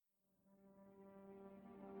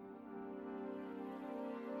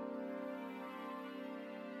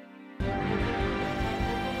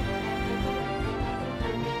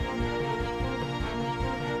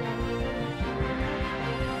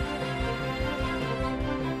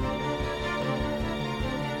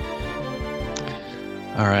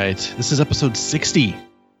All right, this is episode 60.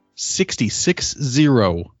 60.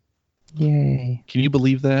 Yay. Can you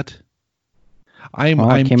believe that?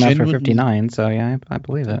 It came after 59, so yeah, I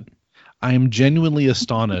believe it. I am genuinely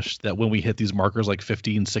astonished that when we hit these markers like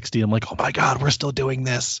 50 and 60, I'm like, oh my God, we're still doing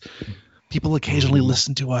this. People occasionally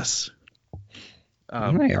listen to us.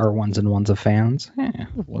 They are ones and ones of fans. Yeah.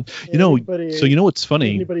 You know what's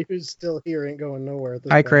funny? Anybody who's still here ain't going nowhere at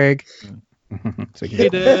this Hi, point. Craig. Hey,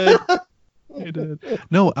 Dad. Hey, Dad.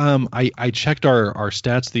 No, I checked our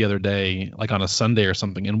stats the other day, like on a Sunday or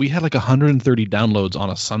something, and we had like 130 downloads on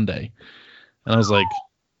a Sunday. And I was like,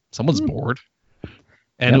 someone's bored.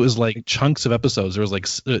 And It was like chunks of episodes. There was like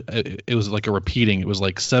it was like a repeating. It was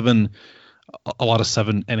like a lot of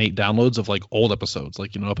 7 and 8 downloads of like old episodes,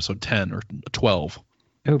 like episode 10 or 12.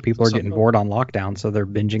 Oh, people are getting bored on lockdown, so they're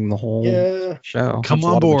binging the whole show. Come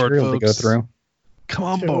on board, folks. To go through. Come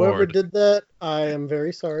on board. Whoever did that, I am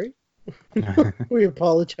very sorry. We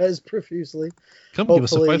apologize profusely. Give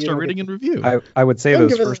us a 5-star rating and review. I would say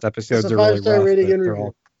those first episodes are really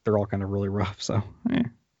rough. They're all kind of really rough. So.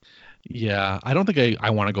 Yeah, I don't think I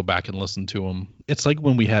want to go back and listen to them. It's like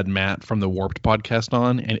when we had Matt from the Warped podcast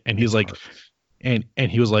on, and he's like, and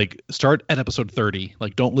he was like, start at episode 30.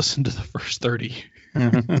 Like, don't listen to the first 30.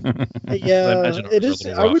 Yeah, it is.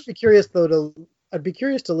 I would be curious though I'd be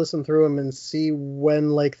curious to listen through them and see when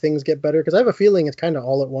like things get better, because I have a feeling it's kind of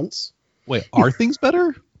all at once. Wait, are things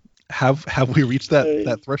better? Have we reached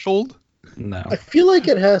that threshold? No. I feel like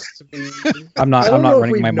it has to be. I'm not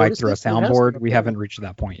running my mic through a soundboard. We haven't reached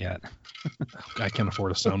that point yet. I can't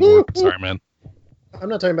afford a soundboard. Sorry, man. I'm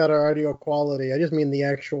not talking about our audio quality. I just mean the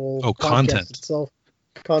actual content itself.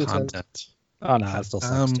 Content. Oh no, that still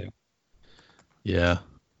sucks too. Yeah,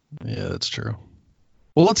 that's true.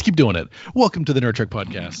 Well, let's keep doing it. Welcome to the Nerd Trek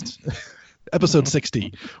Podcast, episode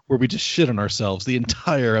 60, where we just shit on ourselves the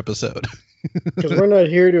entire episode. Because we're not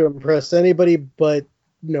here to impress anybody but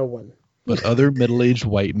no one. But other middle-aged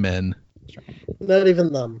white men. Not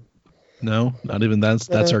even them. No, not even that's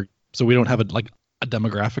our. So we don't have a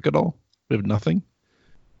demographic at all. We have nothing.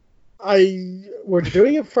 We're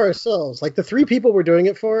doing it for ourselves. Like the 3 people we're doing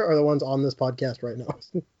it for are the ones on this podcast right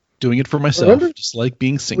now. Doing it for myself, just like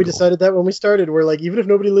being single. We decided that when we started. We're like, even if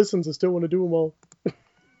nobody listens, I still want to do them all.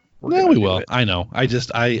 No, we will. I know. I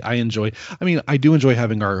enjoy. I mean, I do enjoy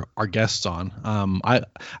having our guests on. I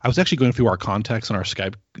was actually going through our contacts on our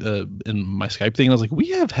Skype in my Skype thing, and I was like, we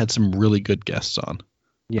have had some really good guests on.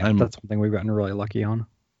 Yeah, that's something we've gotten really lucky on.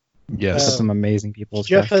 Yes, some amazing people.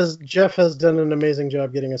 Jeff has done an amazing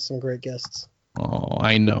job getting us some great guests. Oh,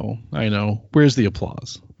 I know. Where's the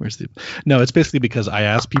applause? No, it's basically because I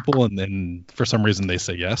ask people, and then for some reason they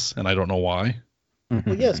say yes, and I don't know why.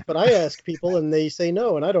 Well, yes, but I ask people and they say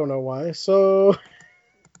no, and I don't know why. So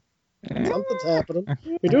something's happening.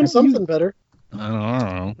 We're doing something better. I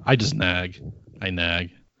don't know. I just nag. I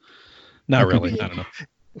nag. Not really. I don't know.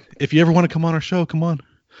 If you ever want to come on our show, come on.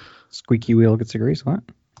 Squeaky wheel gets a grease. What?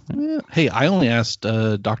 Yeah. Hey, I only asked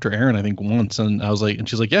Dr. Aaron, I think, once, and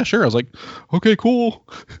she's like, yeah, sure. I was like, okay, cool.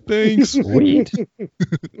 Thanks. Sweet.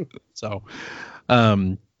 So,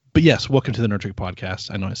 but yes, welcome to the Nerd Trek Podcast.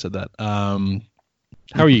 I know I said that.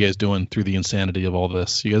 How are you guys doing through the insanity of all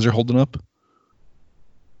this? You guys are holding up?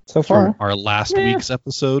 So far. From our last week's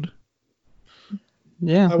episode?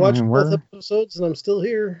 Yeah. I watched both episodes and I'm still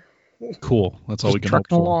here. Cool. That's all we can hope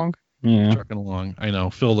for. Along. Yeah. Trucking along. I know.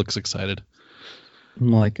 Phil looks excited.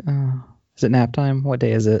 I'm like, is it nap time? What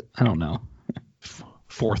day is it? I don't know.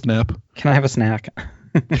 Fourth nap. Can I have a snack?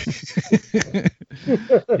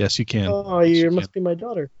 Yes, you can. Oh, you must be my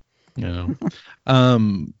daughter. Yeah.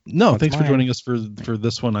 No, thanks for joining us for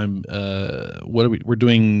this one. We're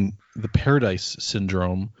doing the Paradise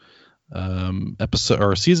Syndrome episode,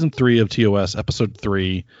 or season 3 of TOS, episode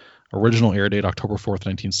 3, original air date October 4th,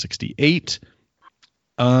 1968.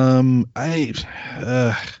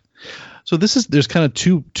 So there's kind of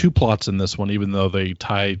two plots in this one, even though they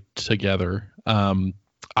tie together.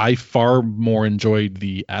 I far more enjoyed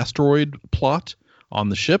the asteroid plot on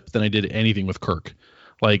the ship than I did anything with Kirk.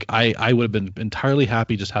 Like I would have been entirely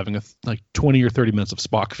happy just having 20 or 30 minutes of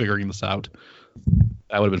Spock figuring this out.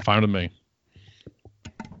 That would have been fine with me.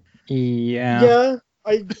 Yeah. Yeah,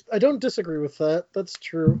 I don't disagree with that. That's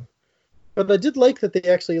true. But I did like that they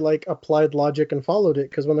actually applied logic and followed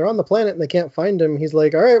it, because when they're on the planet and they can't find him, he's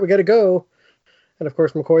like, all right, we got to go. And of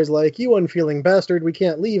course McCoy's like, you unfeeling bastard, we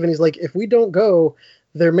can't leave. And he's like, if we don't go,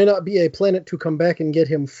 there may not be a planet to come back and get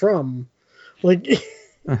him from.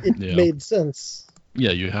 It made sense.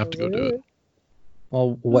 Yeah, you have to go do it.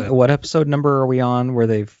 Well, what episode number are we on where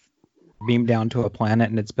they've beamed down to a planet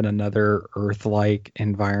and it's been another Earth-like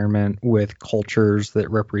environment with cultures that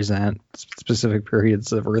represent specific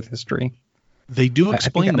periods of Earth history. They do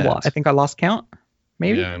explain that. I think I lost count.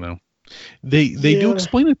 Maybe. Yeah, I know. They do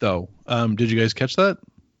explain it though. Did you guys catch that?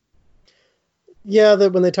 Yeah,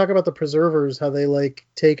 that when they talk about the preservers, how they like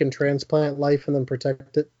take and transplant life and then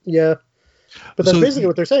protect it. Yeah. But that's basically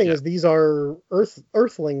what they're saying is these are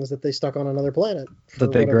Earthlings that they stuck on another planet.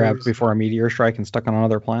 That they grabbed before a meteor strike and stuck on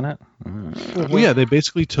another planet? Well, yeah, they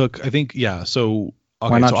basically took, I think, yeah, so...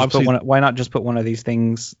 Okay, why not just put one of these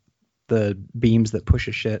things, the beams that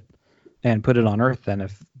pushes shit, and put it on Earth then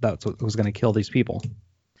if that's what was going to kill these people?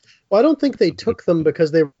 Well, I don't think they took them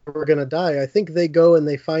because they were going to die. I think they go and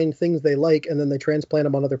they find things they like and then they transplant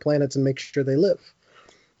them on other planets and make sure they live.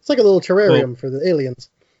 It's like a little terrarium for the aliens.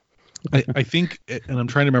 I think, and I'm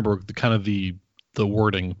trying to remember the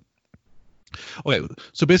wording. Okay,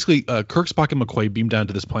 so basically, Kirk, Spock, and McCoy beam down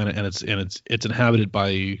to this planet, and it's inhabited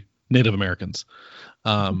by Native Americans.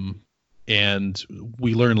 And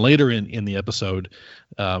we learn later in the episode,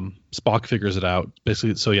 Spock figures it out.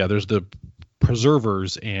 Basically, so yeah, there's the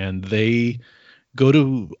preservers, and they go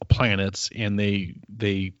to planets, and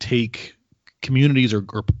they take communities or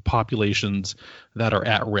populations that are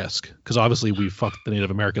at risk, because obviously we fucked the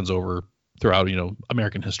Native Americans over throughout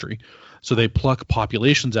American history. So they pluck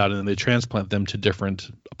populations out and then they transplant them to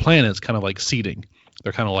different planets, kind of like seeding.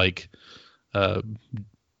 They're kind of like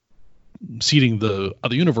seeding the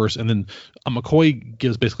other universe. And then McCoy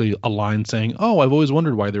gives basically a line saying, "Oh, I've always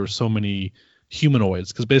wondered why there were so many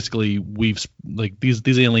humanoids," because basically we've like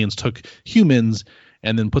these aliens took humans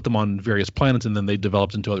and then put them on various planets, and then they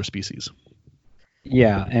developed into other species.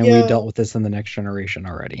 Yeah, and we dealt with this in the Next Generation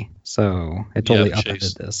already, so it totally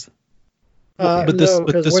upended this. But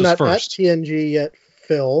we're not first at TNG yet,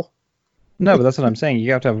 Phil. No, but that's what I'm saying.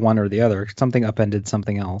 You have to have one or the other. Something upended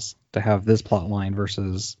something else to have this plot line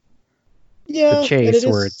versus the chase,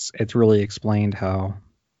 where it's really explained how.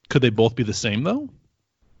 Could they both be the same though,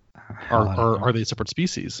 or are they separate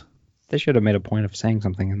species? They should have made a point of saying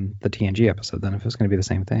something in the TNG episode then if it's going to be the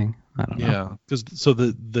same thing. I don't know. Yeah, because so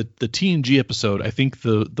the TNG episode, I think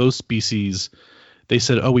those species, they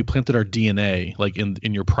said, "Oh, we planted our DNA like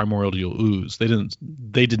in your primordial ooze."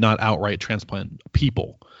 They did not outright transplant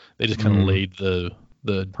people. They just kind of laid the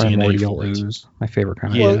primordial DNA for ooze. My favorite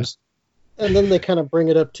kind of ooze. And then they kind of bring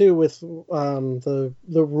it up too with the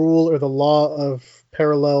rule or the law of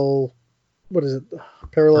parallel. What is it?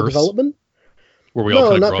 Parallel Earths? Development. Where we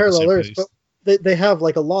all not parallel Earths, but they have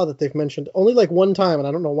like a law that they've mentioned only like one time, and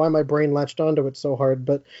I don't know why my brain latched onto it so hard,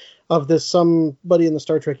 but of this somebody in the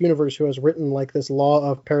Star Trek universe who has written like this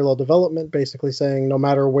law of parallel development, basically saying no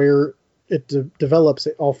matter where it develops,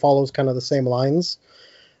 it all follows kind of the same lines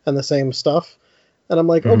and the same stuff. And I'm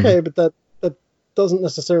like, okay, but that doesn't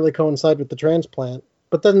necessarily coincide with the transplant.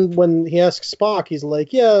 But then when he asks Spock, he's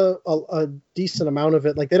like, yeah, a decent amount of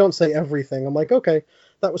it. Like, they don't say everything. I'm like, okay,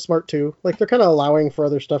 that was smart too. Like, they're kind of allowing for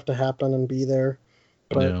other stuff to happen and be there.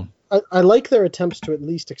 But I like their attempts to at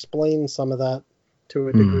least explain some of that to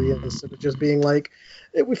a degree, instead of just being like,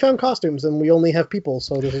 we found costumes and we only have people,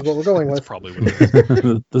 so this is what we're going with. That's probably what it is.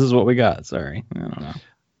 This is what we got. Sorry. I don't know.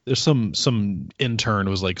 There's some intern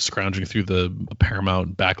was like scrounging through the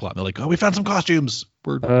Paramount backlot. And they're like, "Oh, we found some costumes.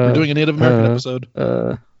 We're doing a Native American episode."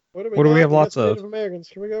 What do we have lots of? Native Americans.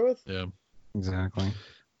 Can we go with? Yeah. Exactly.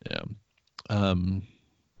 Yeah. Probably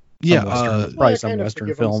some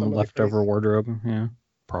Western film leftover wardrobe. Yeah.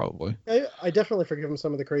 Probably. I definitely forgive them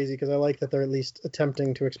some of the crazy because I like that they're at least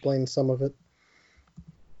attempting to explain some of it.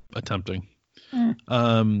 Attempting.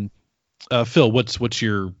 Phil, what's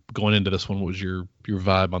your going into this one? What was your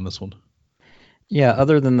vibe on this one? Yeah,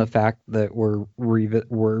 other than the fact that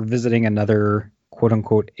we're visiting another quote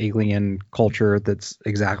unquote alien culture that's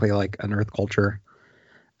exactly like an Earth culture.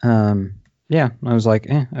 Yeah, I was like,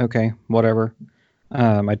 okay, whatever.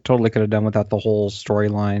 I totally could have done without the whole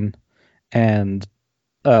storyline and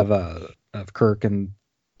of Kirk and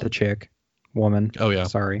the woman. Oh yeah,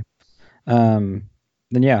 sorry. Then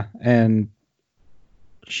yeah, and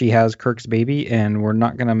she has Kirk's baby, and we're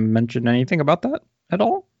not going to mention anything about that at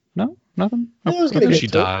all? No? Nothing? No, she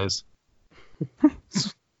dies.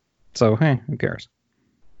 So, hey, who cares?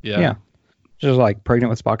 Yeah. She's like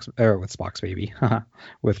pregnant with Spock's baby.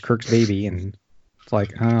 With Kirk's baby, and it's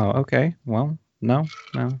like, oh, okay. Well, no.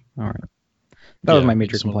 All right. That was my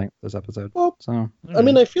major complaint with this episode. Well, I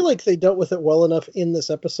mean, I feel like they dealt with it well enough in this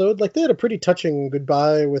episode. Like, they had a pretty touching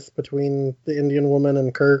goodbye between the Indian woman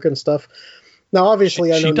and Kirk and stuff. Now,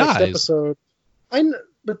 obviously, I know next episode,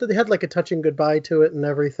 but they had like a touching goodbye to it and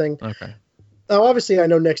everything. Okay. Now, obviously, I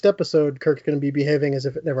know next episode Kirk's going to be behaving as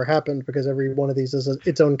if it never happened because every one of these is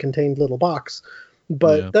its own contained little box.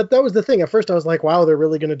 But that was the thing. At first, I was like, wow, they're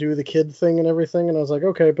really going to do the kid thing and everything. And I was like,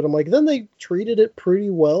 okay. But I'm like, then they treated it pretty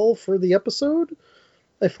well for the episode,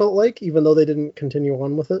 I felt like, even though they didn't continue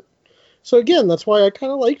on with it. So again, that's why I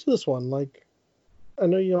kind of liked this one. Like, I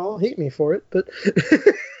know you all hate me for it, but...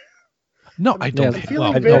 No, I don't. I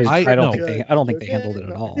don't think they handled it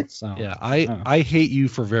at all. So yeah, I hate you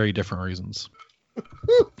for very different reasons.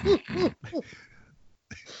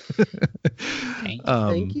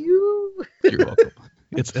 Thank you. You're welcome.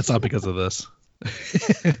 It's not because of this.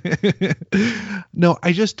 No,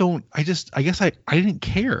 I guess I didn't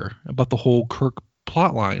care about the whole Kirk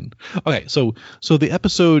plot line. Okay, so the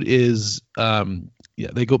episode is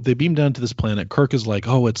they beam down to this planet. Kirk is like,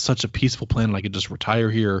 oh, it's such a peaceful planet, I could just retire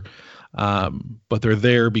here. But they're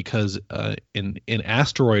there because an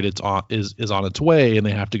asteroid is on its way, and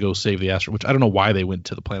they have to go save the asteroid. Which I don't know why they went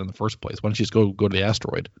to the planet in the first place. Why don't you just go to the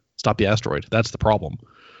asteroid? Stop the asteroid. That's the problem.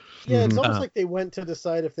 Yeah, it's almost like they went to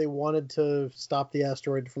decide if they wanted to stop the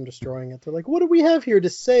asteroid from destroying it. They're like, what do we have here to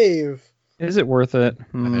save? Is it worth it?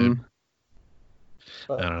 I don't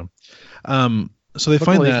know. So they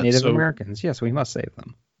find that Native Americans. Yes, we must save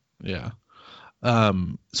them. Yeah.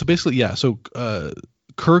 So basically, yeah. So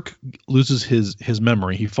Kirk loses his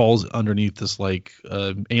memory. He falls underneath this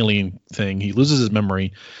alien thing. He loses his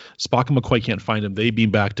memory. Spock and McCoy can't find him. They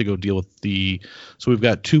beam back to go deal with so we've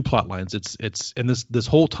got two plot lines. It's and this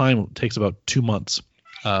whole time takes about 2 months.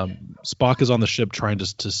 Spock is on the ship trying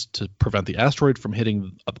to prevent the asteroid from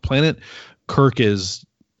hitting the planet. Kirk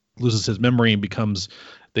loses his memory and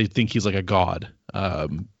they think he's like a god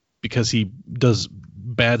because he does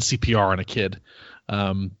bad CPR on a kid.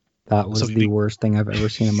 That was the worst thing I've ever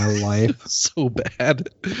seen in my life. So bad.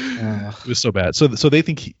 It was so bad. So they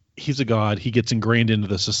think he's a god. He gets ingrained into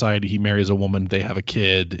the society. He marries a woman. They have a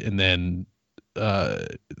kid, and then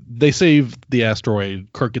they save the asteroid.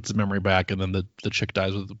 Kirk gets his memory back, and then the chick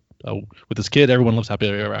dies with his kid. Everyone lives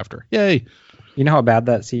happily ever after. Yay! You know how bad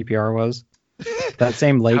that CPR was? That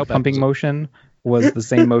same leg pumping motion was the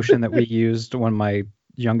same motion that we used when my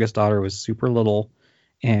youngest daughter was super little,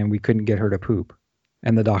 and we couldn't get her to poop.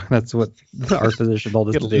 And that's what our physician told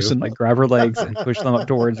us to do. Like, grab her legs and push them up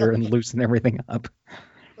towards her and loosen everything up.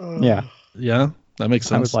 Yeah. Yeah, that makes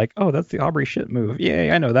sense. I was like, oh, that's the Aubrey shit move. Yay,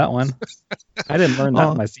 I know that one. I didn't learn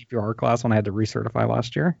that in my CPR class when I had to recertify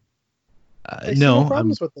last year. No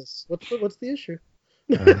problems with this. What's the issue?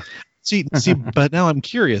 See, but now I'm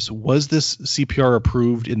curious. Was this CPR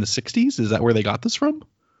approved in the 60s? Is that where they got this from?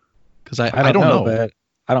 Because I don't know.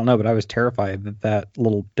 I don't know, but I was terrified that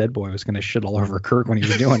little dead boy was going to shit all over Kirk when he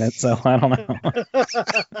was doing it, so I don't know.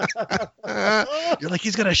 You're like,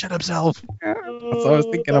 he's going to shit himself. So I was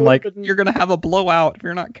thinking, I'm like, you're going to have a blowout if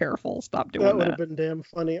you're not careful. Stop doing that. That would have been damn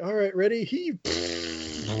funny. All right, ready?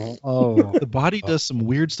 Oh. The body does some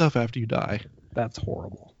weird stuff after you die. That's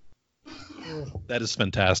horrible. That is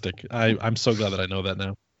fantastic. I'm so glad that I know that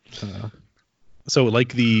now. So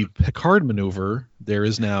like the Picard maneuver, there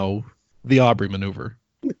is now the Aubrey maneuver.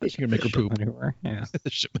 She can make her poop. Maneuver. Yeah.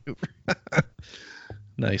 The ship maneuver.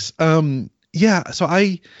 Nice. Yeah. So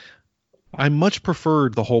I much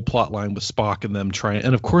preferred the whole plot line with Spock and them trying,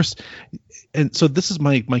 and of course, and so this is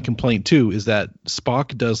my complaint too, is that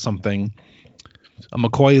Spock does something.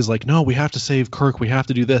 McCoy is like, no, we have to save Kirk. We have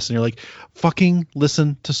to do this, and you're like, fucking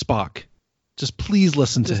listen to Spock. Just please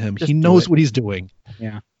listen to him. He knows what he's doing.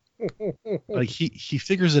 Yeah. Like he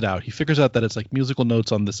figures it out. He figures out that it's like musical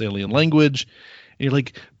notes on this alien language. And you're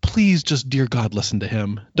like, please just, dear God, listen to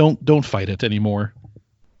him. Don't fight it anymore.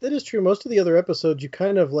 That is true. Most of the other episodes, you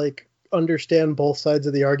kind of like understand both sides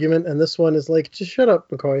of the argument, and this one is like, just shut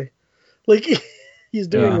up, McCoy. Like, he's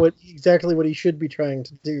doing exactly what he should be trying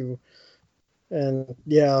to do. And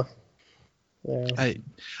yeah.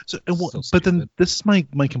 But then this is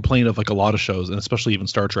my complaint of like a lot of shows, and especially even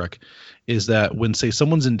Star Trek, is that when, say,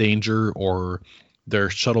 someone's in danger or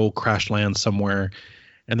their shuttle crash lands somewhere,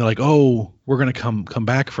 and they're like, oh, we're gonna come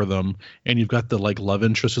back for them, and you've got the like love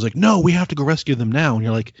interest who's like, no, we have to go rescue them now, and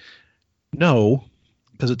you're like, no,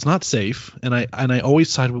 because it's not safe. And I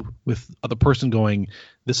always side with the person going,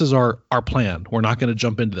 this is our plan. We're not going to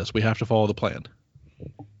jump into this. We have to follow the plan.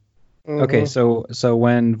 Mm-hmm. Okay, so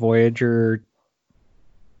when Voyager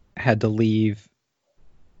had to leave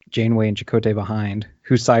Janeway and Chakotay behind,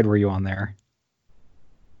 whose side were you on there?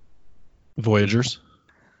 Voyagers.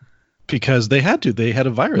 Because they had to. They had a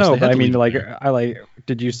virus. No, but I mean, like,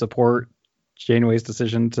 did you support Janeway's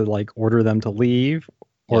decision to like order them to leave,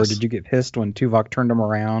 or Yes. did you get pissed when Tuvok turned them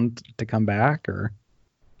around to come back? Or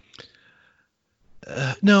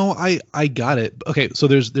No, I got it. Okay, so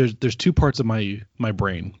there's two parts of my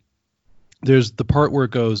brain. There's the part where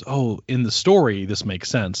it goes, oh, in the story this makes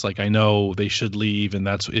sense. Like I know they should leave, and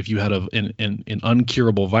that's if you had an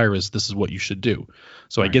uncurable virus, this is what you should do.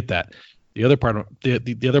 So I get that. The other part of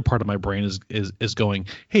the other part of my brain is going,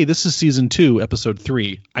 hey, this is season 2, episode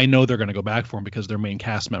 3. I know they're going to go back for them because they're main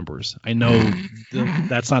cast members. I know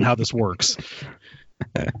that's not how this works.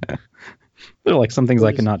 They're like some things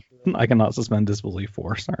I cannot suspend disbelief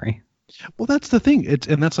for. Sorry. Well, that's the thing.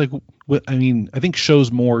 And that's like what I mean. I think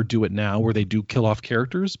shows more do it now where they do kill off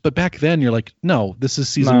characters, but back then you're like, no, this is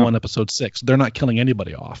season 1, episode 6. They're not killing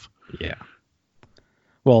anybody off. Yeah.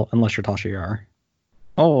 Well, unless you're Tasha Yar.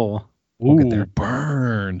 Oh. We'll get there.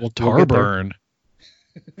 Burn. Tar burn.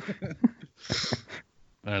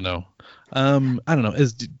 I don't know. I don't know.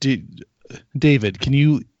 David, can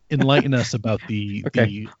you enlighten us about the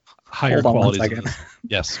higher qualities of this?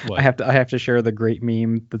 Yes. What? I have to share the great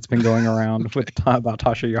meme that's been going around about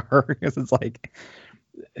Tasha Yar because it's like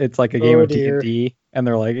a game of D&D, and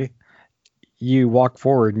they're like, you walk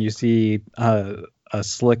forward and you see a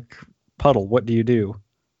slick puddle. What do you do?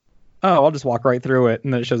 Oh, I'll just walk right through it,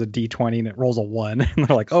 and then it shows a D20 and it rolls a 1, and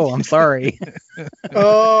they're like, "Oh, I'm sorry."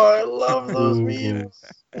 Oh, I love those memes.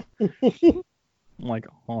 I'm like,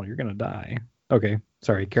 "Oh, you're gonna die." Okay,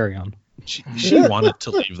 sorry. Carry on. She wanted to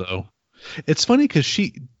leave though. It's funny because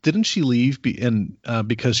she leave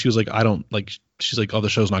because she was like, I don't like. She's like, oh, the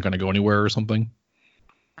show's not going to go anywhere or something.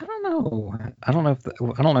 I don't know. I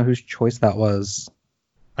don't know whose choice that was.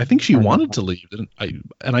 I think she wanted to leave,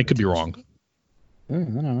 and I could be wrong.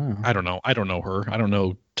 I don't know. I don't know her. I don't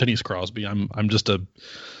know Denise Crosby. I'm just an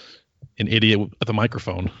idiot with a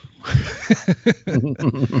microphone.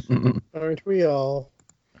 Aren't we all?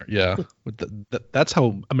 Yeah, that's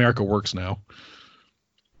how America works now.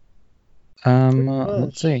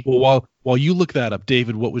 Let's see. Well, while you look that up,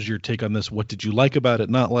 David, what was your take on this? What did you like about it?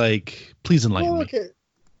 Not like, please enlighten me. Okay.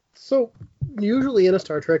 So usually in a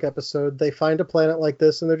Star Trek episode, they find a planet like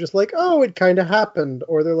this and they're just like, oh, it kind of happened.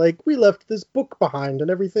 Or they're like, we left this book behind and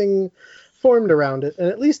everything formed around it. And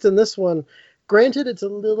at least in this one, granted, it's a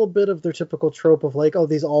little bit of their typical trope of like, oh,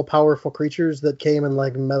 these all-powerful creatures that came and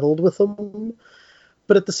like meddled with them.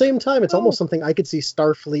 But at the same time, it's almost something I could see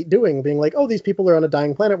Starfleet doing, being like, oh, these people are on a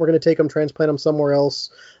dying planet. We're going to take them, transplant them somewhere else.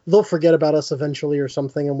 They'll forget about us eventually or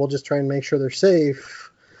something, and we'll just try and make sure they're safe.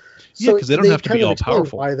 Yeah, because they don't have to be all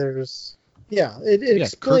powerful. Why there's, it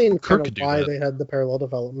explained kind of why they had the parallel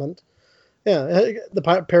development. Yeah,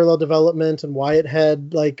 the parallel development and why it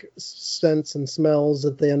had like scents and smells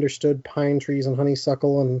that they understood pine trees and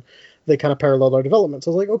honeysuckle, and they kind of paralleled our development.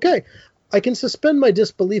 So I was like, okay, I can suspend my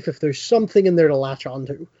disbelief if there's something in there to latch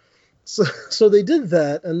onto. So they did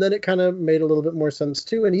that, and then it kind of made a little bit more sense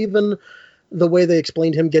too. And even the way they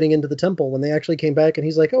explained him getting into the temple when they actually came back, and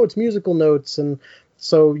he's like, oh, it's musical notes, and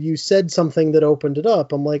so you said something that opened it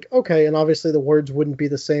up. I'm like, okay, and obviously the words wouldn't be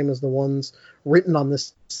the same as the ones written on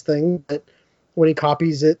this thing, but when he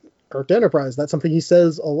copies it, Earth Enterprise, that's something he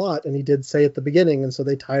says a lot, and he did say at the beginning, and so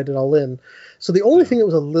they tied it all in. So the only thing that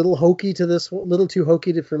was a little too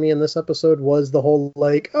hokey for me in this episode was the whole,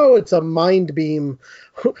 like, oh, it's a mind beam.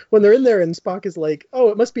 When they're in there and Spock is like, oh,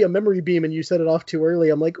 it must be a memory beam, and you set it off too early.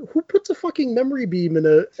 I'm like, who puts a fucking memory beam in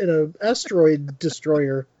a asteroid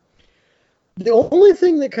destroyer? The only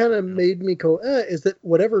thing that kind of made me go, is that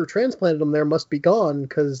whatever transplanted them there must be gone,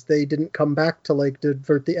 because they didn't come back to, like,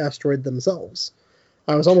 divert the asteroid themselves.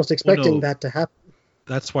 I was almost expecting that to happen.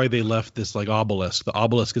 That's why they left this like obelisk. The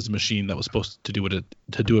obelisk is a machine that was supposed to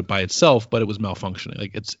do it by itself, but it was malfunctioning.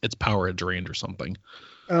 Like its power had drained or something.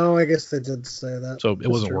 Oh, I guess they did say that. So it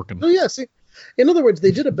wasn't working. Oh yeah, see, in other words,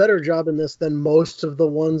 they did a better job in this than most of the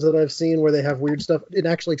ones that I've seen where they have weird stuff in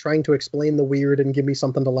actually trying to explain the weird and give me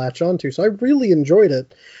something to latch onto. So I really enjoyed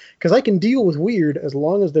it because I can deal with weird as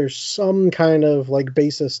long as there's some kind of like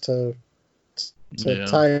basis to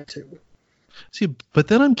tie it to. See, but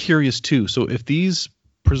then I'm curious too. So if these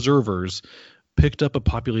preservers picked up a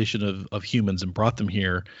population of humans and brought them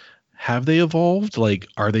here, have they evolved? Like,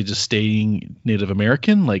 are they just staying Native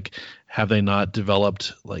American? Like, have they not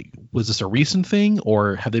developed, like, was this a recent thing,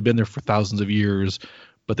 or have they been there for thousands of years,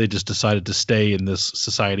 but they just decided to stay in this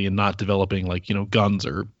society and not developing, like, you know, guns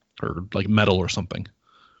or like metal or something?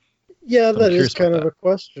 Yeah, that is kind of a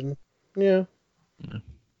question. Yeah.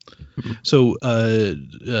 So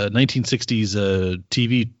 1960s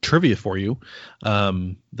TV trivia for you.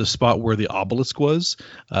 The spot where the obelisk was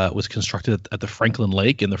constructed at the Franklin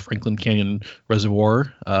Lake in the Franklin Canyon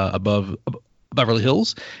Reservoir above Beverly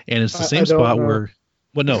Hills, and it's the same spot where.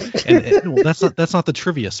 Well, no, and that's not the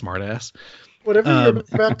trivia, smartass. Whatever you're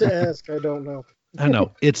about to ask, I don't know. I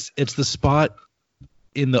know it's the spot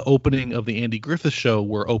in the opening of the Andy Griffith Show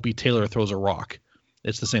where Opie Taylor throws a rock.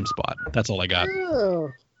 It's the same spot. That's all I got. Oh,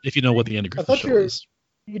 If you know what the Andy I Griffith thought Show is.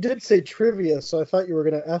 you did say trivia, so I thought you were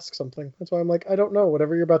going to ask something. That's why I'm like, I don't know.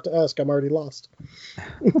 Whatever you're about to ask, I'm already lost.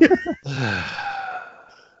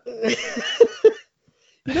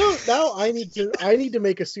 Now I need to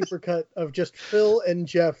make a supercut of just Phil and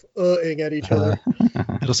Jeff ing at each other.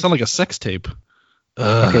 It'll sound like a sex tape.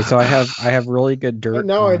 Okay, so I have really good dirt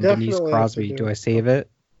Now I on Denise definitely Crosby. have to Do I save it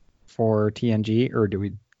for TNG or do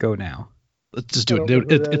we go now? Let's just do I don't it. know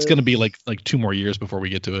who that It's going to is. be like 2 more years before we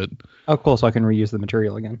get to it. Oh, cool. So I can reuse the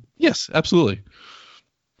material again. Yes, absolutely.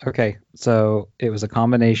 Okay, so it was a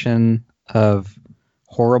combination of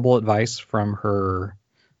horrible advice from her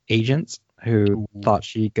agents who thought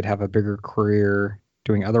she could have a bigger career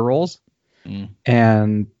doing other roles.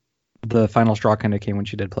 And the final straw kind of came when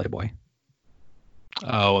she did Playboy.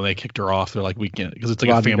 Oh, and they kicked her off. They're like, we can't, because it's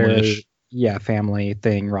like a family-ish. Yeah, family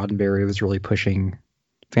thing. Roddenberry was really pushing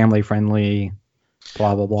family friendly,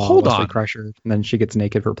 blah, blah, blah. Hold Wesley on. Crusher. And then she gets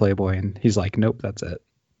naked for Playboy, and he's like, nope, that's it.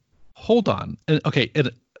 Hold on.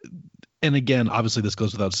 And again, obviously this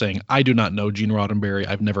goes without saying, I do not know Gene Roddenberry.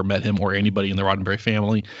 I've never met him or anybody in the Roddenberry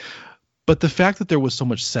family. But the fact that there was so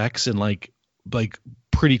much sex and like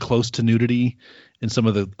pretty close to nudity in some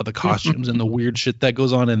of the costumes and the weird shit that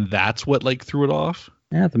goes on, and that's what like threw it off.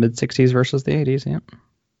 Yeah, the mid 60s versus the 80s. Yeah.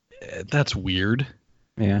 That's weird.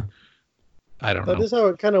 Yeah. I don't know. That is how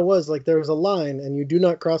it kind of was. Like there was a line, and you do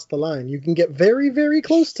not cross the line. You can get very, very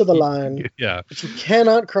close to the line, Yeah. but you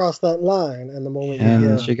cannot cross that line. And the moment And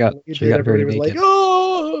you, she got you she did, got very everybody was naked. like,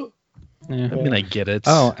 "Oh!" Yeah. I mean, I get it.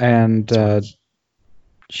 Oh, and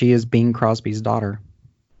she is Bing Crosby's daughter.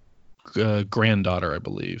 Granddaughter, I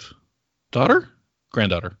believe. Daughter?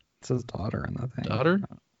 Granddaughter. It says daughter in the thing. Daughter?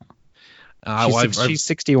 She's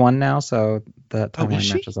 61 now, so that Oh, is timeline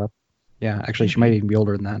she? matches up. Yeah, actually, she might even be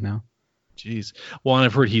older than that now. Jeez. Well, and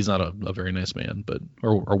I've heard he's not a very nice man, but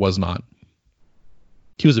or was not.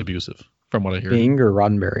 He was abusive, from what I hear. Bing or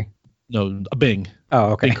Roddenberry? No, a Bing.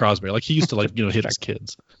 Oh, okay. Bing Crosby. Like he used to hit his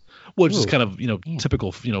kids. Which is Ooh. kind of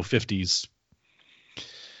typical 50s.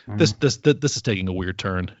 This is taking a weird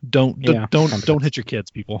turn. Don't hit your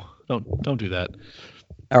kids, people. Don't do that.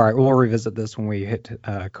 All right, we'll revisit this when we hit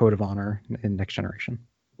Code of Honor in Next Generation,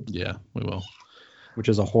 Yeah, we will. which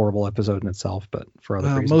is a horrible episode in itself, but for other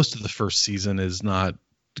reasons. Most of the first season is not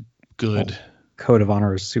good. Code of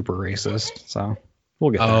Honor is super racist, so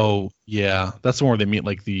we'll get there. Oh, yeah. That's the one where they meet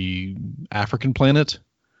like the African planet.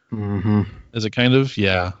 Mm-hmm. Is it kind of?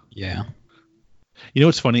 Yeah. Yeah. You know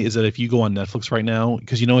what's funny is that if you go on Netflix right now,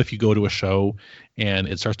 because if you go to a show and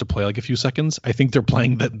it starts to play like a few seconds, I think they're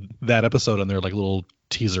playing that episode on their like little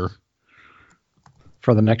teaser.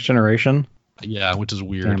 For the Next Generation? Yeah, which is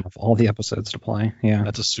weird. Damn, of all the episodes to play. Yeah.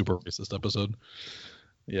 That's a super racist episode.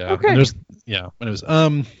 Yeah. Okay. And anyways,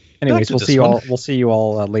 Anyways, to we'll this see you one. all. We'll see you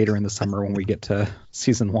all later in the summer when we get to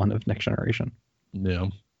season 1 of Next Generation. Yeah.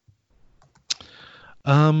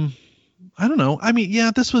 I don't know. I mean,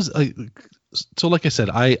 yeah, this was so like I said,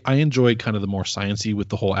 I enjoyed kind of the more sciencey with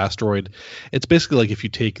the whole asteroid. It's basically like if you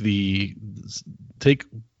take the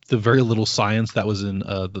very little science that was in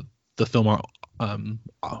the film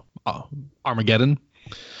Armageddon,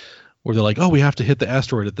 where they're like, oh, we have to hit the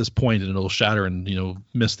asteroid at this point and it'll shatter and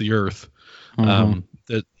miss the Earth.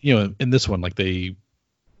 Mm-hmm. In this one, like they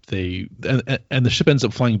and the ship ends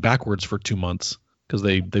up flying backwards for 2 months because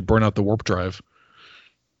they burn out the warp drive.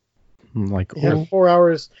 I'm like, Yeah, 4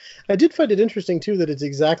 hours. I did find it interesting too that it's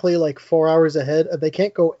exactly like 4 hours ahead. They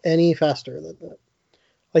can't go any faster than that.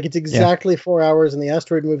 Like it's exactly 4 hours, and the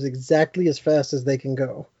asteroid moves exactly as fast as they can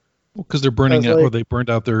go. Because they're burning out, like- or they burned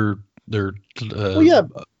out their Well, yeah,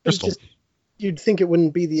 it's crystal. just you'd think it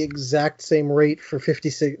wouldn't be the exact same rate for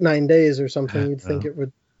 59 days or something. You'd think it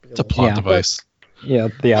would. It's a plot Yeah. device. yeah,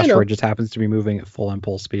 the I know. asteroid just happens to be moving at full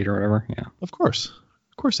impulse speed or whatever. Yeah. Of course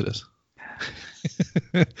it is.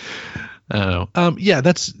 I don't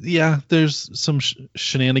know. There's some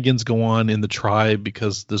shenanigans go on in the tribe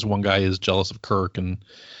because this one guy is jealous of Kirk, and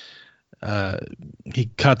he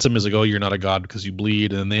cuts him as like, oh, you're not a god because you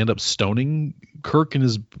bleed, and they end up stoning Kirk and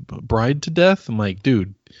his bride to death. I'm like,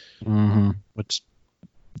 dude, Mm-hmm. which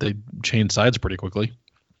they changed sides pretty quickly.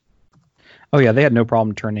 Oh yeah, they had no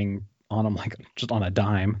problem turning on him like just on a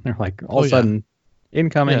dime. They're like all of a sudden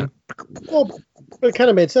incoming. Yeah. Well, but it kind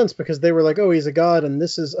of made sense because they were like, oh, he's a god, and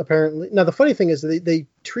this is apparently. Now, the funny thing is they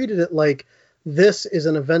treated it like this is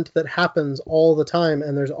an event that happens all the time,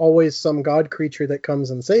 and there's always some god creature that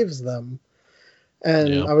comes and saves them. And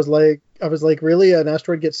Yeah. I was like, really? An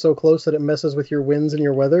asteroid gets so close that it messes with your winds and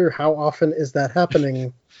your weather? How often is that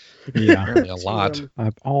happening? Yeah. Apparently a lot.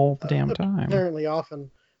 Up all the damn time. Apparently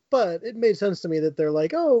often. But it made sense to me that they're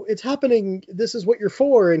like, oh, it's happening. This is what you're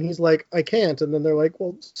for. And he's like, I can't. And then they're like,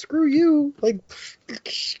 well, screw you. Like, You're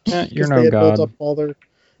 'cause no they had built god. up all their,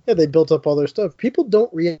 they built up all their stuff. People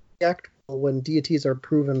don't react well when deities are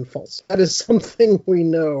proven false. That is something we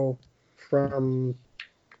know from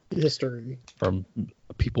history. From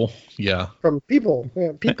people. Yeah. From people.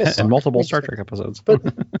 Yeah, people suck. And multiple We Star just- Trek episodes.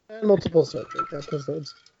 And multiple Star Trek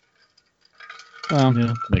episodes.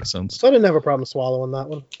 Yeah, makes sense. So I didn't have a problem swallowing that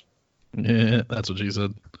one. Yeah, that's what she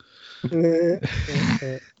said.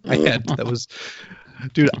 That was,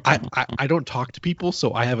 dude. I don't talk to people,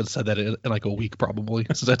 so I haven't said that in like a week probably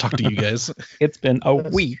since I talked to you guys. It's been a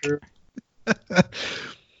That's week. true.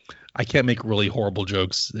 I can't make really horrible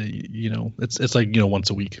jokes. It's like once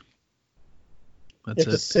a week. You That's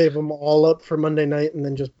have to it. save them all up for Monday night and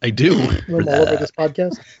then just I do. put them all over this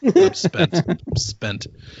podcast. I'm spent. I'm spent.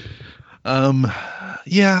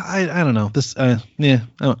 Yeah. I don't know this. Yeah.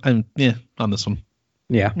 I'm on this one.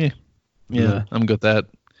 Yeah. Yeah. Yeah. I'm good with that.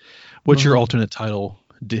 What's your alternate title,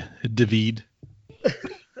 David?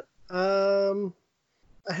 I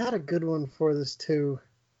had a good one for this too.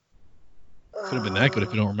 Could have been that good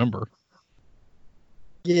if you don't remember.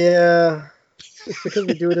 Yeah, it's because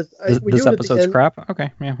we do it. We This do it episode's at the crap?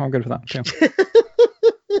 Okay. Yeah, I'm good for that too. end.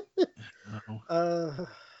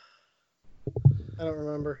 I don't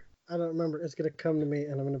remember. It's gonna come to me,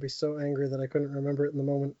 and I'm gonna be so angry that I couldn't remember it in the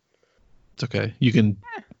moment. It's okay. You can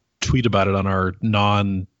tweet about it on our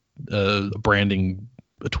non-branding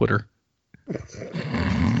Twitter.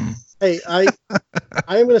 Hey, I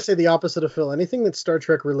am going to say the opposite of Phil. Anything that's Star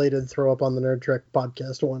Trek related, throw up on the Nerd Trek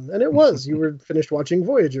podcast one, and it was. You were finished watching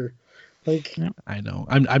Voyager, like. I know.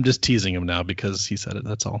 I'm just teasing him now because he said it.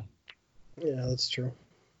 That's all. Yeah, that's true.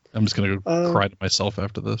 I'm just gonna go cry to myself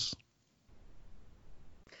after this.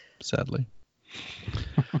 Sadly.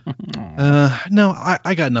 No,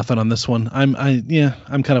 I got nothing on this one. I'm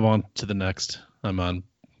kind of on to the next. I'm on.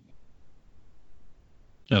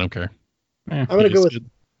 I don't care. Yeah. I'm going to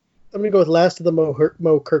go with Last of the Mo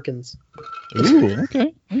Kirkins. Ooh,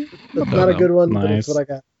 okay. That's not a good one, but Nice. it's what I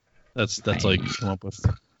got. That's like come up with.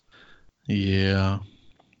 Yeah.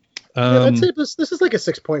 Yeah, I'd say this is like a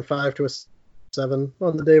 6.5 to a 7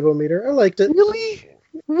 on the Davo meter. I liked it. Really?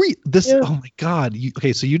 This? Yeah. Oh my God!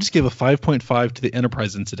 Okay, so you just gave a 5.5 to the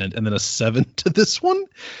Enterprise incident and then a 7 to this one.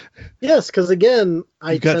 Yes, because again,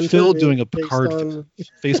 I You got tend Phil to doing a based Picard on-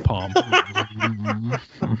 facepalm.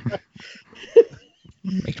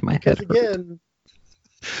 Makes my Because head hurt. again,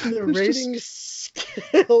 the rating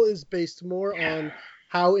scale is based more on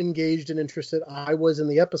how engaged and interested I was in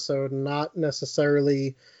the episode, not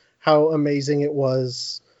necessarily how amazing it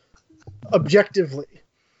was objectively.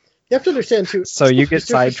 You have to understand too. So you get it's just-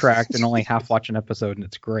 sidetracked and only half watch an episode and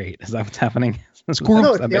it's great. Is that what's happening? Squirrel.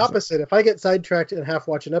 No, it's the opposite. If I get sidetracked and half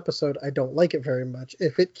watch an episode, I don't like it very much.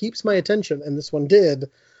 If it keeps my attention, and this one did,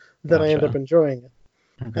 then I end Gotcha. up enjoying it.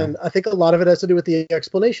 Okay. And I think a lot of it has to do with the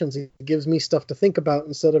explanations. It gives me stuff to think about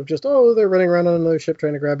instead of just, oh, they're running around on another ship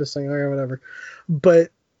trying to grab this thing or whatever.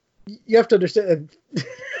 But you have to understand.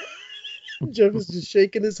 Jeff is just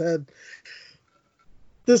shaking his head.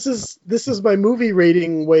 This is my movie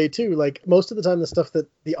rating way too. Like most of the time, the stuff that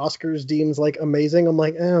the Oscars deems like amazing, I'm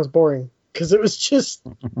like, it was boring because it was just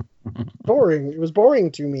boring. It was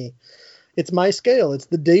boring to me. It's my scale. It's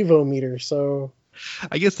the Davo meter. So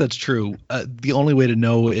I guess that's true. The only way to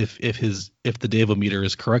know if the Davo meter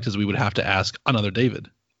is correct is we would have to ask another David.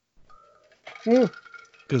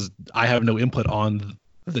 Because I have no input on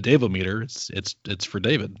the Davo meter. It's for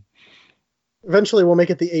David. eventually, we'll make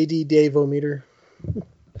it the AD Davo meter. You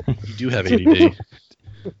do have ADD.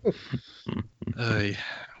 I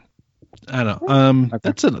don't know. Okay.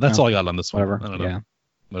 That's it. That's No. all I got on this one. Whatever. I don't know. Yeah.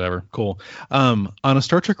 Whatever. Cool. On a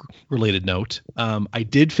Star Trek related note, I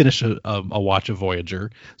did finish a watch of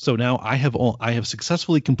Voyager. So now I have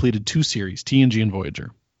successfully completed 2 series, TNG and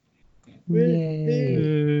Voyager.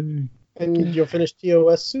 And you'll finish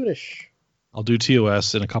TOS soonish. I'll do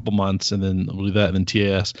TOS in a couple months, and then we'll do that, and then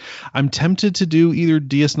TAS. I'm tempted to do either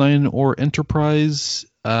DS9 or Enterprise,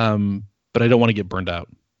 but I don't want to get burned out.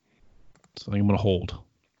 So I think I'm going to hold.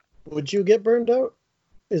 Would you get burned out?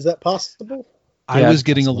 Is that possible? I Yeah, was it's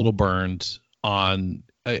getting a possible. little burned on,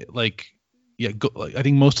 I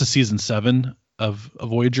think most of season 7 of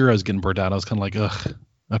Voyager, I was getting burned out. I was kind of like, ugh,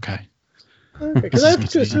 okay. Because I have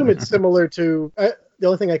to assume it's similar to... the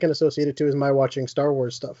only thing I can associate it to is my watching Star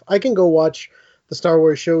Wars stuff. I can go watch the Star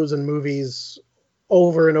Wars shows and movies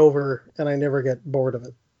over and over, and I never get bored of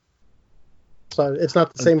it. So it's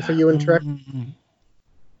not the same for you and Trek?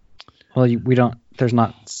 Well, we don't. there's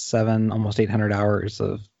not almost 800 hours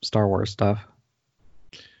of Star Wars stuff.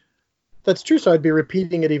 That's true, so I'd be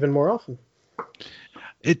repeating it even more often.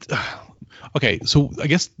 Okay, so I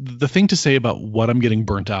guess the thing to say about what I'm getting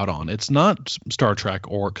burnt out on, it's not Star Trek,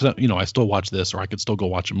 or because I still watch this, or I could still go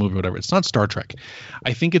watch a movie or whatever. It's not Star Trek.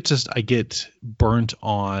 I think it's just I get burnt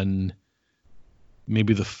on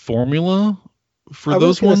maybe the formula for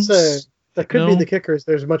those ones. Say, that could be the kickers.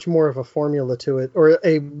 There's much more of a formula to it, or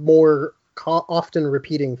a more often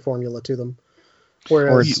repeating formula to them.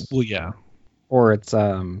 Whereas, or it's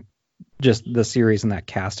just the series and that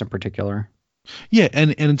cast in particular. Yeah,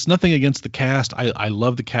 and it's nothing against the cast. I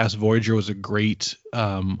love the cast. Voyager was a great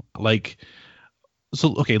let me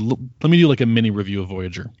do like a mini review of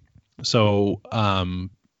Voyager. So I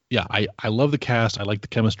love the cast. I like the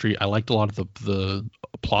chemistry. I liked a lot of the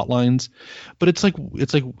plot lines. But it's like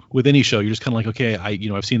with any show, you're just kind of like, okay,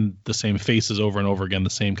 I've seen the same faces over and over again,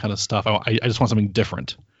 the same kind of stuff. I just want something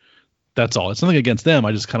different. That's all. It's nothing against them.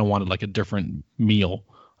 I just kind of wanted like a different meal.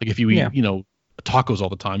 Like if you eat, tacos all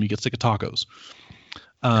the time, you get sick of tacos.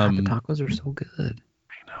 Tacos are so good.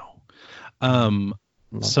 I know.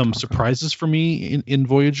 Some tacos. Surprises for me in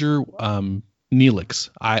Voyager. Neelix.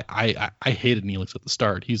 I hated Neelix at the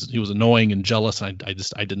start. He was annoying and jealous, and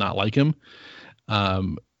I did not like him.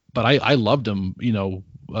 But I loved him.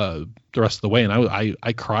 The rest of the way, and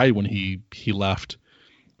I cried when he left.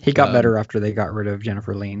 He got better after they got rid of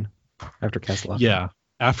Jennifer Lane. After Cass left. Yeah.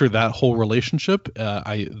 After that whole relationship,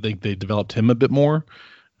 I think they developed him a bit more,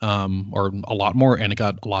 or a lot more, and it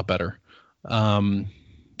got a lot better. I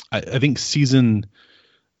think season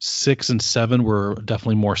 6 and 7 were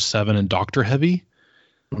definitely more Seven and Doctor heavy.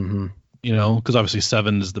 Mm-hmm. Because obviously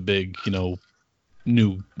Seven is the big,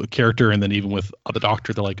 new character, and then even with the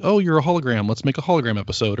Doctor, they're like, oh, you're a hologram. Let's make a hologram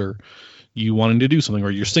episode, or you wanting to do something,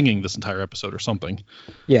 or you're singing this entire episode, or something.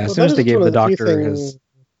 Yeah, as soon as they gave the Doctor his.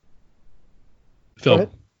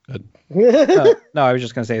 Phil. No, I was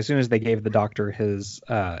just going to say, as soon as they gave the Doctor his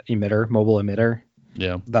mobile emitter,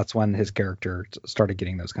 that's when his character started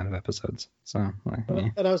getting those kind of episodes. So,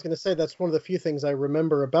 And I was going to say, that's one of the few things I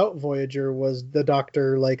remember about Voyager was the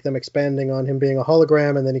Doctor, like them expanding on him being a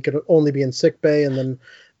hologram, and then he could only be in sickbay, and then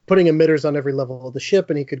putting emitters on every level of the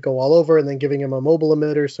ship, and he could go all over, and then giving him a mobile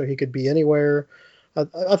emitter so he could be anywhere.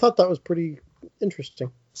 I thought that was pretty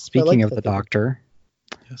interesting. Speaking of the Doctor...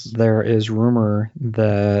 Yes. There is rumor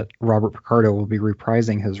that Robert Picardo will be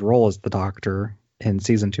reprising his role as the Doctor in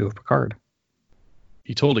season 2 of Picard.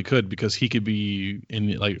 He totally could, because he could be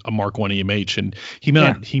in like a Mark 1 EMH, and he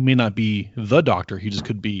may not be the Doctor. He just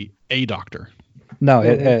could be a Doctor. No,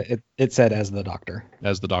 it said as the Doctor.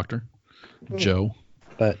 As the Doctor, Joe.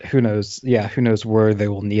 But who knows? Yeah, who knows where they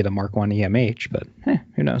will need a Mark 1 EMH? But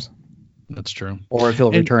who knows? That's true. Or if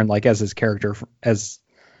he'll return like as his character as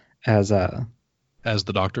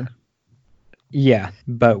the Doctor? Yeah,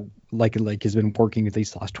 but like he's been working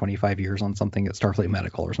these last 25 years on something at Starfleet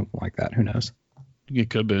Medical or something like that. Who knows?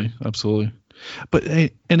 It could be, absolutely. But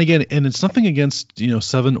and again, it's nothing against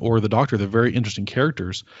Seven or the Doctor. They're very interesting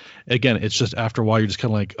characters. Again, it's just after a while you're just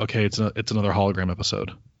kind of like, okay, it's another hologram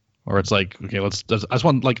episode, or it's like, okay, I just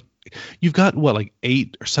want, like, you've got what, like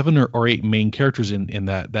 7 or 8 main characters in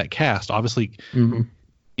that cast. Obviously,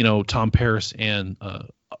 Tom Paris and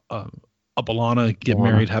B'Elanna get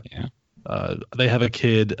married. They have a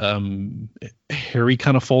kid. Harry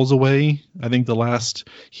kind of falls away. I think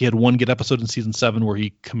he had one good episode in season 7 where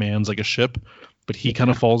he commands like a ship, but he kind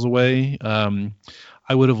of falls away.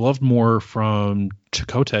 I would have loved more from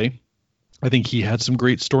Chakotay. I think he had some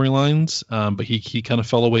great storylines, but he kind of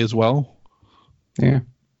fell away as well. Yeah.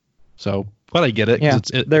 So, but I get it, because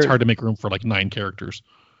it's hard to make room for like 9 characters.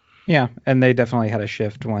 Yeah, and they definitely had a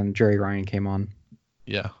shift when Jerry Ryan came on.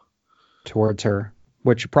 Yeah. Towards her,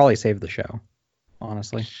 which probably saved the show,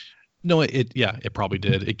 honestly. No, it probably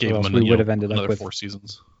did. It gave them we would have ended up with 4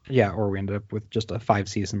 seasons. Yeah, or we ended up with just a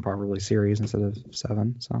 5-season probably series instead of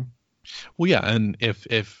 7. So. Well, yeah, and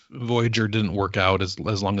if Voyager didn't work out as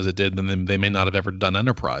long as it did, then they may not have ever done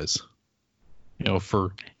Enterprise.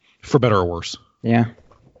 For better or worse. Yeah.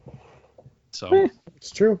 So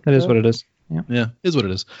it's true. It is what it is. Yeah. Yeah, it is what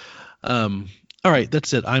it is. All right,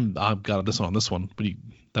 that's it. I've got this one on this one, but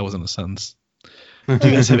that wasn't a sentence. Do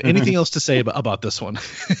you guys have anything else to say about this one?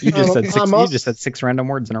 You just said 6 random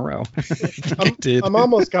words in a row. I did. I'm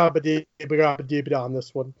almost gabba-dibba on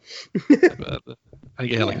this one. I think I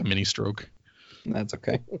had like a mini stroke. That's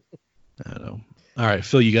okay. I don't know. All right,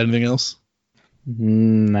 Phil, you got anything else?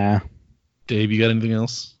 Nah. Dave, you got anything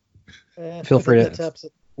else? Feel free to.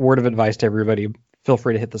 Word of advice to everybody: feel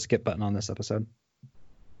free to hit the skip button on this episode.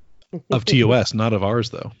 Of TOS, not of ours,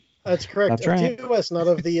 though. That's correct. That's right. TOS, not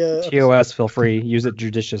of the TOS, feel free. Use it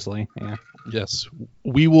judiciously. Yeah. Yes,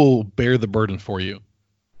 we will bear the burden for you.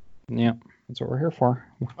 Yeah. That's what we're here for.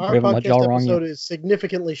 Our We haven't let y'all podcast wrong episode yet. is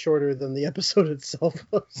significantly shorter than the episode itself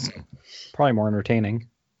was. Probably more entertaining.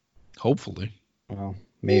 Hopefully. Well,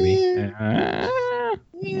 maybe. Yeah.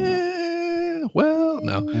 Yeah. Well,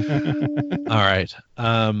 no. All right.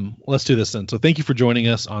 Let's do this then. So thank you for joining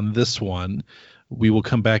us on this one. We will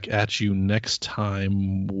come back at you next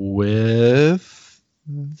time with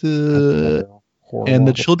the And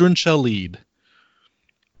the Children Shall Lead,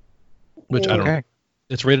 which I don't know.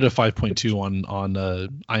 It's rated a 5.2 on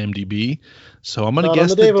IMDb, so I'm gonna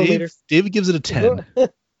guess that Dave gives it a 10.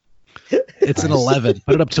 It's an 11.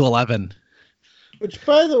 Put it up to 11. Which,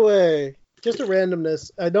 by the way, just a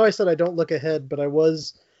randomness. I know I said I don't look ahead, but I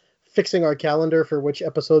was fixing our calendar for which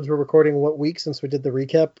episodes we're recording what week since we did the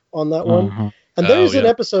recap on that one. And there's an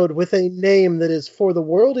episode with a name that is For the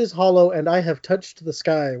World is Hollow and I Have Touched the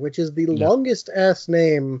Sky, which is the longest ass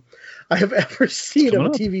name I have ever seen of a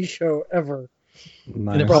TV show ever.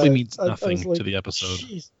 Nice. And it probably means nothing to the episode.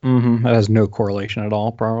 That has no correlation at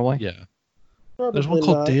all, probably. Yeah. Probably There's one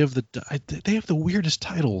called not. Day of the... They have the weirdest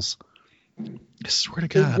titles. I swear to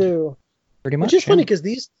God. They do. Pretty much. Which is funny because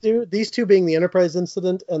these two being the Enterprise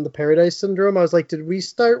Incident and the Paradise Syndrome, I was like, did we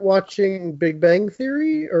start watching Big Bang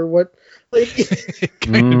Theory or what? Like, It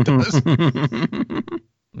kind of does.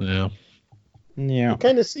 Yeah. Yeah. It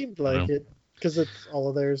kind of seemed like it because it's all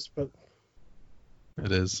of theirs, but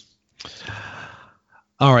it is.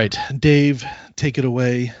 All right, Dave, take it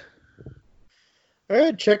away. All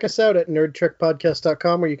right, check us out at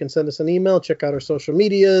nerdtrekpodcast.com where you can send us an email, check out our social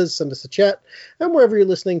medias, send us a chat, and wherever you're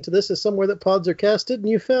listening to this is somewhere that pods are casted and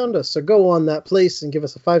you found us. So go on that place and give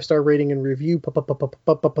us a 5-star rating and review,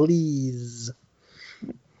 please.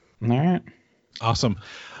 All right. Awesome.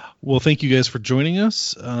 Well, thank you guys for joining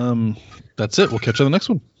us. That's it. We'll catch you on the next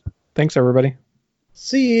one. Thanks, everybody.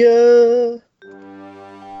 See ya.